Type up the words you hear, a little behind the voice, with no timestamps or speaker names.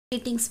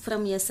Greetings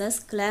from SS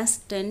Class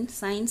 10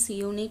 Science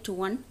Unit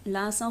 1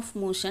 Laws of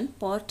Motion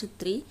Part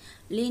 3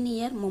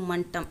 Linear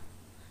Momentum.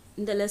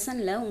 In the lesson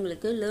la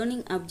உங்களுக்கு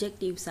learning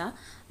objectives are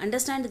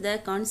understand the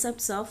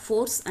concepts of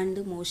force and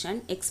motion,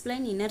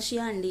 explain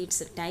inertia and its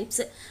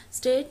types,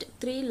 state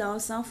 3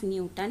 laws of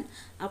Newton,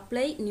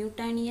 apply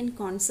Newtonian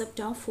concept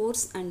of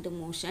force and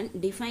motion,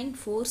 define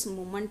force,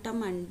 momentum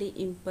and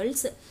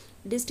impulse,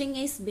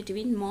 distinguish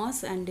between mass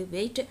and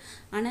weight,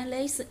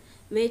 analyze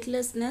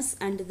weightlessness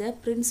and the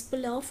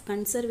principle of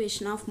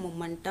conservation of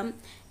momentum,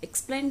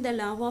 explain the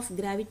law of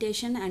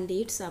gravitation and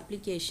its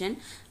application,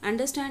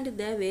 understand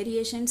the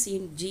variations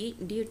in G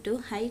due to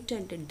height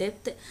and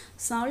depth,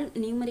 solve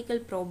numerical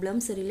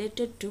problems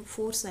related to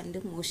force and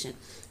motion.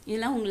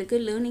 இதெல்லாம் உங்களுக்கு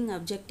learning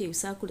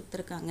அப்ஜெக்டிவ்ஸாக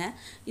கொடுத்துருக்காங்க.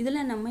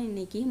 இதில் நம்ம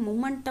இன்றைக்கி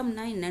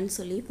மொமெண்டம்னா என்னன்னு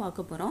சொல்லி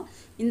பார்க்க போகிறோம்.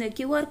 இந்த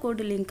QR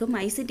கோடு லிங்க்கும்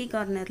ICT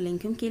கார்னர்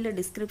லிங்க்கும் கீழே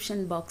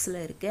டிஸ்கிரிப்ஷன் பாக்ஸில்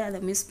இருக்குது.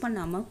 அதை மிஸ்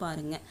பண்ணாமல்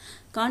பாருங்கள்.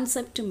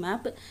 கான்செப்ட்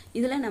மேப்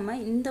இதில் நம்ம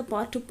இந்த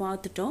பார்ட்டு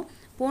பார்த்துட்டோம்.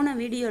 போன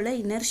வீடியோவில்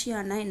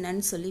இனர்ஷியானா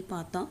என்னன்னு சொல்லி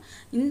பார்த்தோம்.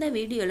 இந்த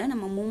வீடியோவில்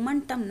நம்ம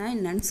மொமெண்டம்னா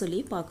என்னன்னு சொல்லி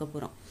பார்க்க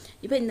போகிறோம்.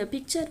 இப்போ இந்த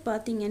பிக்சர்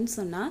பார்த்தீங்கன்னு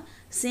சொன்னால்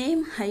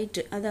சேம்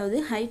ஹைட்டு, அதாவது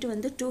ஹைட்டு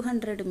வந்து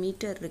 200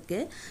 மீட்டர்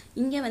இருக்குது.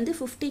 இங்கே வந்து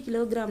 50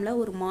 கிலோகிராமில்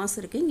ஒரு மாஸ்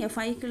இருக்குது, இங்கே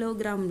 5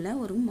 கிலோகிராமில்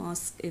ஒரு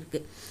மாஸ்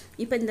இருக்குது.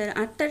 இப்போ இந்த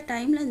அட் அ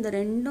டைமில் இந்த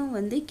ரெண்டும்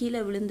வந்து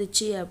கீழே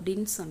விழுந்துச்சு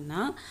அப்படின்னு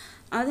சொன்னால்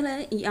அதில்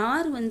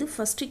யார் வந்து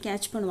ஃபஸ்ட்டு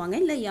கேட்ச் பண்ணுவாங்க,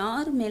 இல்லை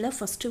யார் மேலே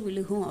ஃபஸ்ட்டு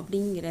விழுகும்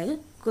அப்படிங்கிற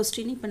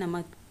கொஸ்டின் இப்போ நம்ம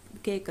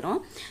கேட்குறோம்.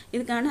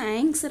 இதுக்கான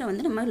ஆன்சரை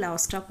வந்து நம்ம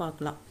லாஸ்ட்டாக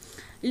பார்க்கலாம்.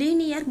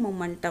 Linear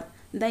momentum.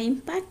 The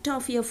impact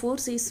of a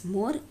force is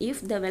more if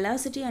the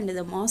velocity and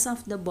the mass of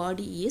the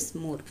body is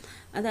more.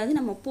 அதாவது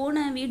நம்ம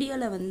போன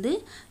வீடியோவில் வந்து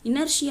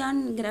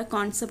இனர்ஷியான்ங்கிற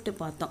கான்செப்ட்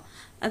பார்த்தோம்.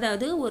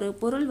 அதாவது ஒரு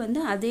பொருள் வந்து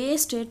அதே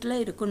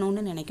ஸ்டேட்டில்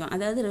இருக்கணும்னு நினைக்கும்.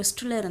 அதாவது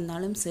ரெஸ்ட்டில்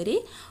இருந்தாலும் சரி,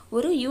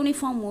 ஒரு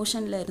யூனிஃபார்ம்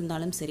மோஷனில்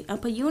இருந்தாலும் சரி.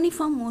 அப்போ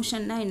யூனிஃபார்ம்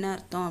மோஷன்னா என்ன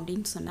அர்த்தம்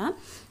அப்படின்னு சொன்னால்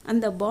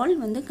அந்த பால்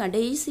வந்து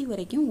கடைசி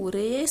வரைக்கும்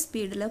ஒரே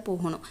ஸ்பீடில்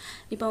போகணும்.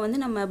 இப்போ வந்து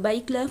நம்ம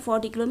பைக்கில்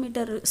 40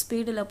 கிலோமீட்டர்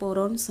ஸ்பீடில்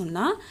போகிறோன்னு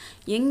சொன்னால்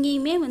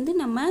எங்கேயுமே வந்து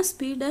நம்ம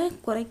ஸ்பீடை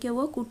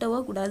குறைக்கவோ கூட்டவோ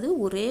கூடாது.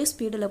 ஒரே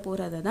ஸ்பீடில்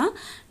போகிறத தான்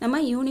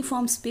நம்ம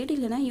யூனிஃபார்ம் ஸ்பீடு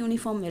இல்லைனா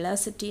யூனிஃபார்ம்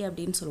வெலாசிட்டி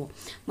அப்படின்னு சொல்லுவோம்.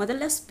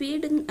 முதல்ல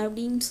ஸ்பீடு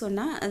அப்படின்னு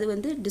சொன்னால் அது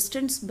வந்து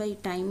டிஸ்டன்ஸ் பை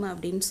டைம்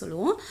அப்படின்னு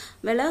சொல்லுவோம்.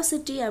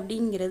 வெலாசிட்டி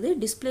அப்படிங்கிறது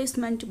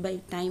டிஸ்பிளேஸ்மெண்ட் பை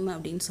டைம்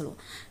அப்படின்னு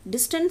சொல்லுவோம்.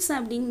 டிஸ்டன்ஸ்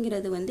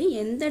அப்படிங்கிறது வந்து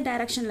எந்த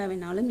டைரக்ஷனில்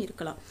வேணாலும்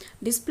இருக்கலாம்.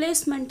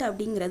 டிஸ்பிளேஸ்மெண்ட்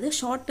அப்படிங்கிறது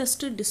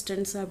ஷார்ட்டஸ்ட்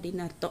டிஸ்டன்ஸ்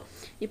அப்படின்னு அர்த்தம்.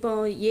 இப்போ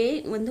ஏ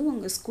வந்து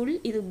உங்கள் ஸ்கூல்,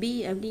 இது பி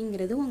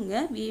அப்படிங்கிறது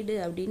உங்கள் வீடு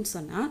அப்படின்னு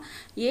சொன்னால்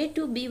ஏ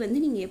டு பி வந்து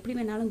நீங்கள் எப்படி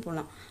வேணாலும்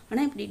போகலாம்.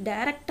 ஆனால் இப்படி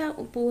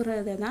டைரெக்டாக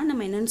போகிறத தான்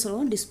நம்ம என்னென்னு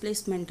சொல்லுவோம்,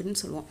 டிஸ்பிளேஸ்மெண்ட்டுன்னு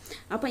சொல்லுவோம்.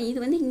 அப்போ இது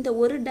வந்து இந்த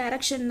ஒரு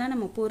டைரக்ஷன் தான்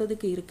நம்ம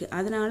போகிறதுக்கு இருக்குது.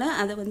 அதனால்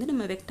அதை வந்து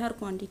நம்ம வெக்டார்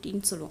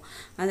குவான்டிட்டின்னு சொல்லுவோம்.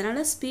 அதனால்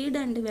ஸ்பீட்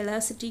அண்ட்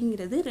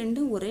வெலாசிட்டிங்கிறது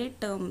ரெண்டும் ஒரே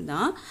டேர்ம்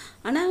தான்.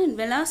 ஆனால்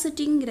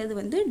வெலாசிட்டிங்கிறது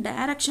வந்து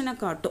டைரக்ஷனை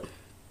காட்டும்.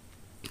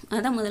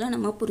 அதை முதல்ல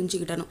நம்ம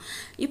புரிஞ்சுக்கிட்டணும்.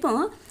 இப்போ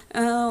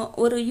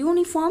ஒரு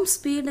யூனிஃபார்ம்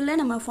ஸ்பீடில்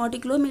நம்ம 40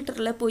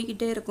 கிலோமீட்டரில்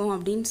போய்கிட்டே இருக்கோம்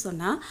அப்படின்னு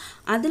சொன்னால்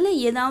அதில்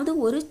ஏதாவது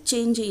ஒரு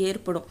சேஞ்சு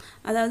ஏற்படும்.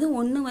 அதாவது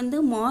ஒன்று வந்து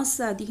மாஸ்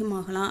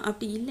அதிகமாகலாம்,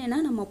 அப்படி இல்லைன்னா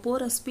நம்ம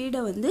போகிற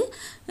ஸ்பீடை வந்து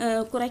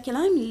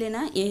குறைக்கலாம்,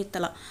 இல்லைன்னா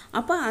ஏற்றலாம்.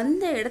 அப்போ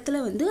அந்த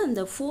இடத்துல வந்து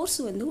அந்த ஃபோர்ஸ்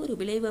வந்து ஒரு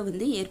விளைவை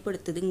வந்து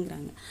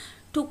ஏற்படுத்துதுங்கிறாங்க.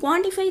 To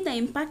quantify the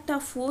impact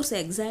of force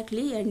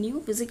exactly, a new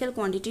physical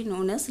quantity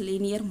known as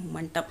linear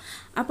momentum.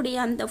 அப்படி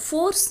அந்த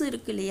ஃபோர்ஸ்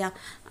இருக்கு இல்லையா,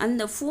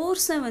 அந்த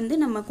ஃபோர்ஸை வந்து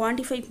நம்ம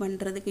குவான்டிஃபை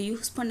பண்ணுறதுக்கு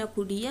யூஸ்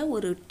பண்ணக்கூடிய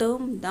ஒரு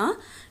டேர்ம் தான்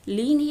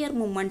லீனியர்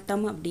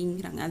மொமெண்டம்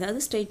அப்படிங்கிறாங்க.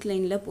 அதாவது ஸ்ட்ரெயிட்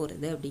லைனில்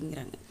போகிறது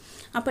அப்படிங்கிறாங்க.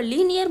 அப்போ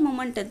லீனியர்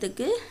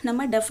மொமெண்டத்துக்கு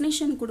நம்ம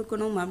டெஃபினேஷன்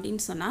கொடுக்கணும்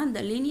அப்படின்னு சொன்னால் அந்த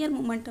linear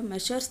momentum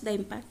measures the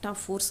impact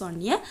of force on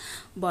a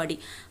பாடி.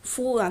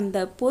 அந்த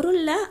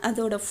பொருளில்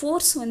அதோட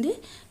ஃபோர்ஸ் வந்து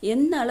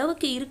எந்த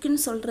அளவுக்கு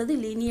இருக்குன்னு சொல்கிறது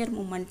லீனியர்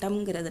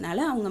மொமெண்டம்ங்கிறதுனால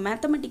அவங்க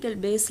மேத்தமெட்டிக்கல்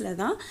பேஸில்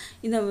தான்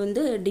இதை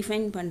வந்து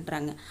டிஃபைன்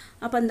பண்ணுறாங்க.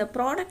 அப்போ அந்த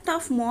product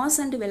of mass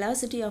and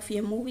velocity of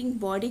a moving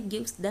body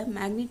gives the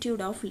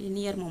magnitude of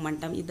linear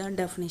momentum. இதுதான்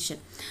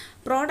டெஃபினேஷன்.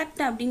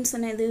 ப்ராடக்ட் அப்படின்னு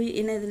சொன்னது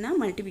என்னதுன்னா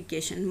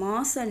மல்டிப்ளிகேஷன்.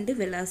 மாஸ் அண்டு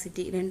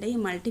வெலாசிட்டி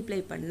ரெண்டையும் மல்டிப்ளை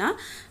பண்ணால்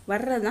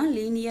வர்றதான்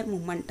லீனியர்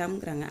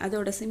மொமெண்டம்ங்கிறாங்க.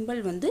 அதோட சிம்பிள்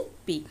வந்து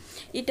P.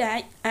 It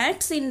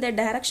acts in the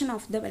direction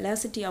of the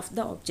velocity of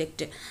the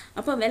object.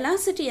 அப்போ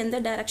velocity எந்த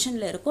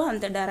டைரக்ஷனில் இருக்கோ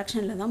அந்த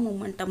டைரக்ஷனில் தான்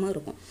மொமெண்டமும்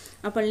இருக்கும்.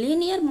 அப்போ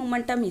linear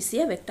momentum is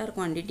a vector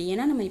quantity.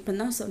 ஏன்னா நம்ம இப்போ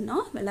தான்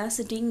சொன்னோம்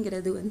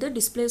வெலாசிட்டிங்கிறது வந்து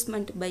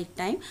டிஸ்பிளேஸ்மெண்ட் பை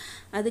டைம்,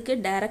 அதுக்கு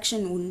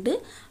டைரக்ஷன் உண்டு.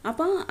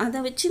 அப்போ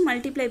அதை வச்சு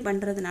மல்டிப்ளை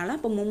பண்ணுறதுனால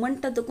அப்போ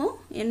மொமெண்டத்துக்கும்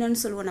என்னன்னு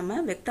சொல்லுவோம், நம்ம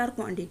வெக்டார்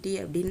குவான்டிட்டி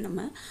அப்படின்னு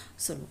நம்ம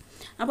சொல்லுவோம்.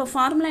 அப்போ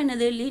ஃபார்முலா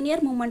என்னது,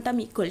 linear momentum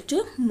equal to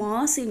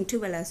mass into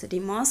velocity.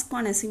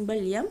 மாஸ்க்கான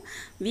simple M,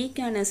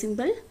 விக்கான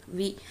simple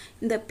V.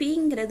 இந்த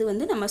Pங்கிறது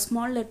வந்து நம்ம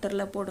ஸ்மால்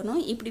லெட்டரில்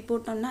போடணும். இப்படி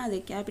போட்டோம்னா அது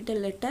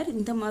கேபிட்டல் லெட்டர்,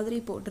 இந்த மாதிரி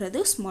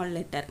போடுறது small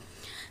letter.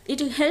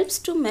 It helps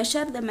to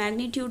measure the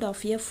magnitude of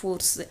a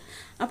force.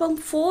 அப்போ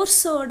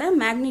ஃபோர்ஸோட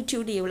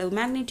மேக்னிடியூட் எவ்வளவு,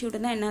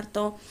 மேக்னிடியூடுனா என்ன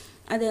அர்த்தம்,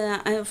 அது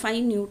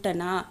 5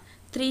 நியூட்டனா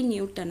 3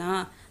 நியூட்டனா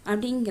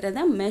அப்படிங்கிறத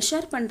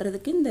மெஷர்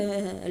பண்ணுறதுக்கு இந்த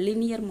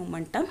லீனியர்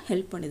மொமெண்டம்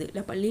ஹெல்ப் பண்ணுது.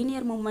 அப்போ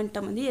லீனியர்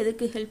மொமெண்டம் வந்து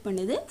எதுக்கு ஹெல்ப்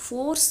பண்ணுது?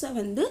 ஃபோர்ஸை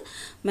வந்து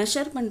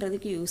மெஷர்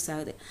பண்ணுறதுக்கு யூஸ்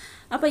ஆகுது.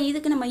 அப்போ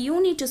இதுக்கு நம்ம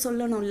யூனிட்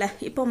சொல்லணும்ல.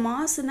 இப்போ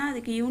மாஸ்னா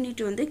அதுக்கு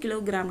யூனிட் வந்து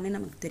கிலோகிராம்னு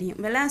நமக்கு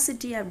தெரியும்.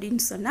 வெலாசிட்டி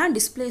அப்படின்னு சொன்னால்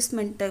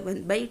டிஸ்பிளேஸ்மெண்ட்டை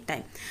வந்து பை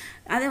டைம்,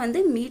 அதை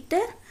வந்து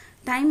மீட்டர்,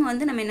 டைம்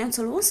வந்து நம்ம என்ன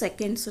சொல்லுவோம்?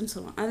 செகண்ட்ஸ்ன்னு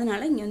சொல்லுவோம்.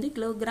 அதனால் இங்கே வந்து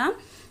கிலோகிராம்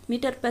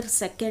மீட்டர் பெர்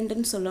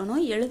செகண்டுன்னு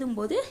சொல்லணும்.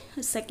 எழுதும்போது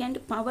செகண்ட்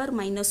பவர்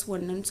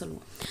 -1ன்னு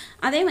சொல்லுவோம்.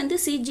 அதே வந்து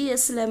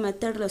சிஜிஎஸ்ல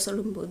மெத்தடில்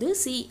சொல்லும்போது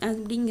சி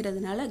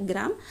அப்படிங்கிறதுனால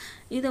கிராம்,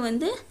 இது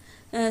வந்து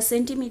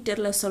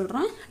சென்டிமீட்டரில்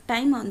சொல்கிறோம்,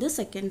 டைம் வந்து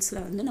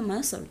செகண்ட்ஸில் வந்து நம்ம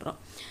சொல்கிறோம்.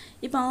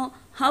 இப்போ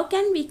how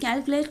can we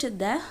calculate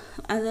the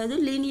அதாவது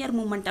linear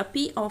moment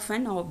P of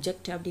an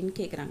object அப்படின்னு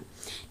கேட்குறாங்க.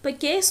 இப்போ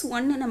கேஸ்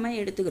 1 நம்ம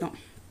எடுத்துக்கிறோம்.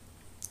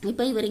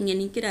 இப்போ இவர் இங்கே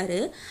நிற்கிறாரு,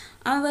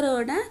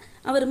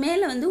 அவர்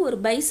மேலே வந்து ஒரு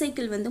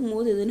பைசைக்கிள் வந்து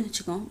மோதுதுன்னு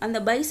வச்சுக்கோம். அந்த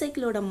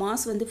பைசைக்கிளோட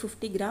மாஸ் வந்து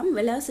 50 கிராம்,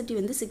 வெலாசிட்டி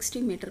வந்து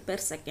 60 மீட்டர்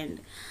பெர் செகண்ட்.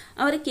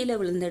 அவர் கீழே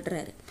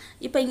விழுந்துடுறாரு.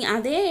 இப்போ இங்கே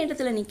அதே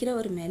இடத்துல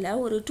நிற்கிறவர் மேலே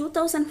ஒரு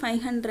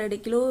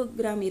 2500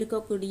 கிலோகிராம்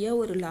இருக்கக்கூடிய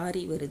ஒரு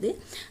லாரி வருது.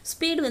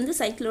 ஸ்பீடு வந்து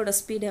சைக்கிளோட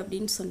ஸ்பீடு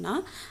அப்படின்னு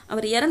சொன்னால்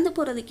அவர் இறந்து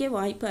போகிறதுக்கே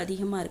வாய்ப்பு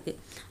அதிகமாக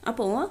இருக்குது.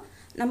 அப்போது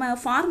நம்ம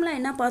ஃபார்முலா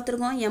என்ன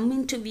பார்த்துருக்கோம்?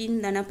 m/v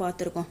தானே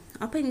பார்த்துருக்கோம்.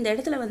 அப்போ இந்த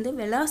இடத்துல வந்து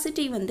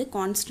வெலாசிட்டி வந்து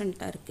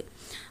கான்ஸ்டண்ட்டாக இருக்குது.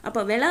 அப்போ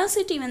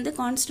வெலாசிட்டி வந்து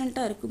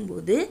கான்ஸ்டண்ட்டாக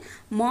இருக்கும்போது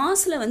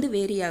மாஸில் வந்து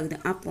வேரி ஆகுது.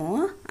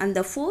 அப்போது அந்த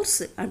ஃபோர்ஸ்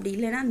அப்படி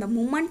இல்லைன்னா அந்த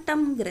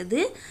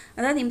மொமெண்டம்ங்கிறது,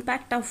 அதாவது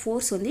இம்பேக்ட் ஆஃப்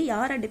ஃபோர்ஸ் வந்து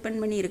யாரை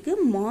டிபெண்ட் பண்ணி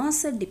இருக்குது?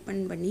 மாஸை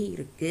டிபெண்ட் பண்ணி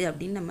இருக்குது.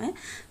 அப்படின்னு நம்ம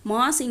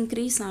மாஸ்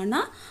இன்க்ரீஸ்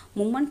ஆனால்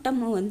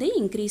மொமெண்டம் வந்து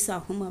இன்க்ரீஸ்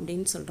ஆகும்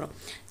அப்படின்னு சொல்கிறோம்.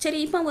 சரி,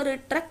 இப்போ ஒரு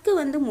ட்ரக்கு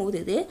வந்து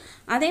மோதுது.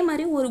 அதே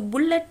மாதிரி ஒரு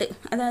புல்லட்டு,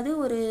 அதாவது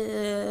ஒரு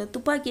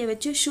துப்பாக்கியை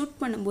வச்சு ஷூட்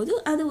பண்ணும்போது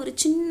அது ஒரு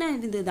சின்ன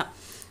இதுதான்.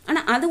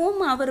 ஆனால் அதுவும்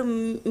அவர்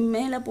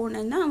மேலே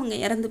போனேன்னா அவங்க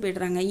இறந்து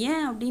போய்ட்றாங்க.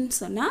 ஏன் அப்படின்னு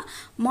சொன்னால்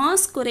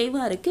மாஸ்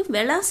குறைவாக இருக்குது,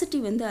 வெலாசிட்டி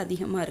வந்து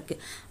அதிகமாக இருக்குது.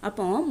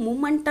 அப்போ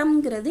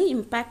மொமெண்டம்ங்கிறது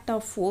இம்பேக்ட்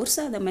ஆஃப் ஃபோர்ஸ்,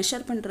 அதை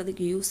மெஷர்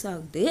பண்ணுறதுக்கு யூஸ்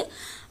ஆகுது.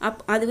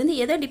 அது வந்து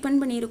எதை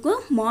depend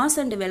பண்ணியிருக்கும்? Mass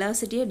and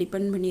வெலாசிட்டியை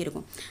depend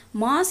பண்ணியிருக்கும்.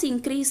 Mass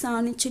increase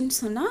ஆணுச்சுன்னு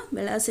சொன்னால்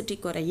வெலாசிட்டி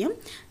குறையும்,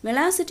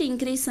 வெலாசிட்டி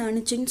இன்க்ரீஸ்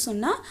ஆணுச்சுன்னு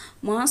சொன்னால்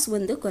மாஸ்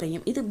வந்து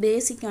குறையும். இது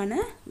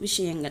பேசிக்கான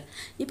விஷயங்கள்.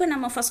 இப்போ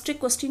நம்ம ஃபஸ்ட்டு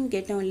கொஸ்டின்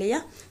கேட்டோம்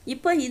இல்லையா?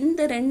 இப்போ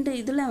இந்த ரெண்டு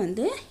இதில்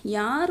வந்து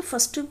யார்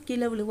ஃபஸ்ட்டு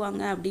கீழே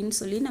விழுவாங்க அப்படின்னு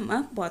சொல்லி நம்ம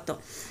பார்த்தோம்.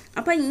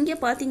 அப்போ இங்கே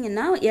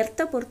பார்த்தீங்கன்னா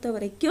எர்த்தை பொறுத்த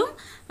வரைக்கும்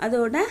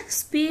அதோட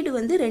ஸ்பீடு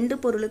வந்து ரெண்டு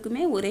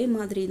பொருளுக்குமே ஒரே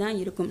மாதிரி தான்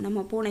இருக்கும்.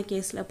 நம்ம போன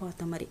கேஸில்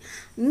பார்த்த மாதிரி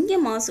இங்கே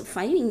மாஸ்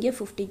 5, இங்கே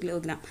 50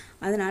 கிலோகிராம்.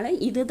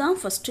 அதனால் இதுதான்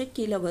ஃபஸ்ட்டு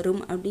கீழே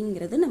வரும்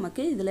அப்படிங்கிறது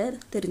நமக்கு இதில்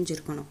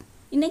தெரிஞ்சிருக்கணும்.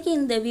 இன்றைக்கி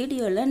இந்த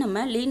வீடியோவில்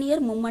நம்ம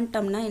லீனியர்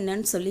மொமெண்டம்னா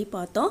என்னன்னு சொல்லி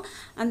பார்த்தோம்.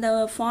 அந்த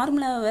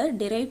ஃபார்முலாவை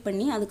டிரைவ்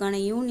பண்ணி அதுக்கான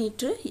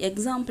யூனிட்டு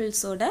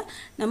எக்ஸாம்பிள்ஸோடு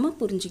நம்ம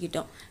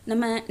புரிஞ்சுக்கிட்டோம்.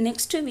 நம்ம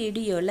நெக்ஸ்ட்டு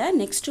வீடியோவில்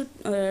நெக்ஸ்ட்டு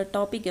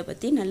டாப்பிக்கை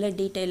பற்றி நல்ல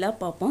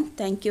டீட்டெயிலாக பார்ப்போம்.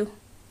 தேங்க்யூ.